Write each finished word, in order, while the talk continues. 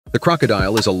The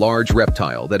crocodile is a large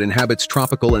reptile that inhabits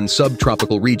tropical and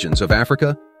subtropical regions of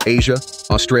Africa, Asia,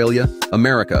 Australia,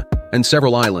 America, and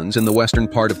several islands in the western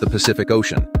part of the Pacific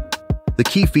Ocean. The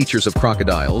key features of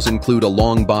crocodiles include a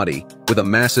long body with a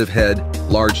massive head,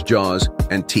 large jaws,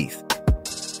 and teeth.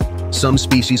 Some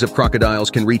species of crocodiles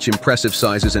can reach impressive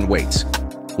sizes and weights.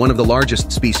 One of the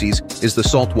largest species is the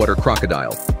saltwater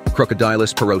crocodile,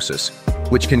 Crocodilus porosus,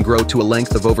 which can grow to a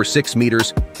length of over 6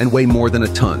 meters and weigh more than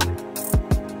a ton.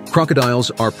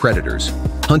 Crocodiles are predators,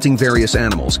 hunting various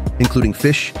animals, including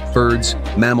fish, birds,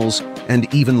 mammals,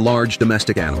 and even large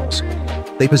domestic animals.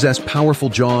 They possess powerful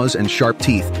jaws and sharp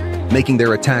teeth, making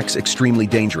their attacks extremely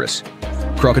dangerous.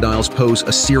 Crocodiles pose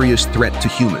a serious threat to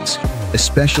humans,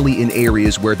 especially in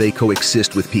areas where they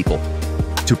coexist with people.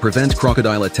 To prevent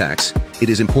crocodile attacks, it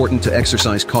is important to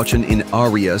exercise caution in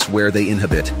areas where they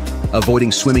inhabit,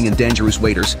 avoiding swimming in dangerous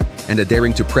waters, and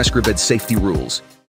adhering to prescribed safety rules.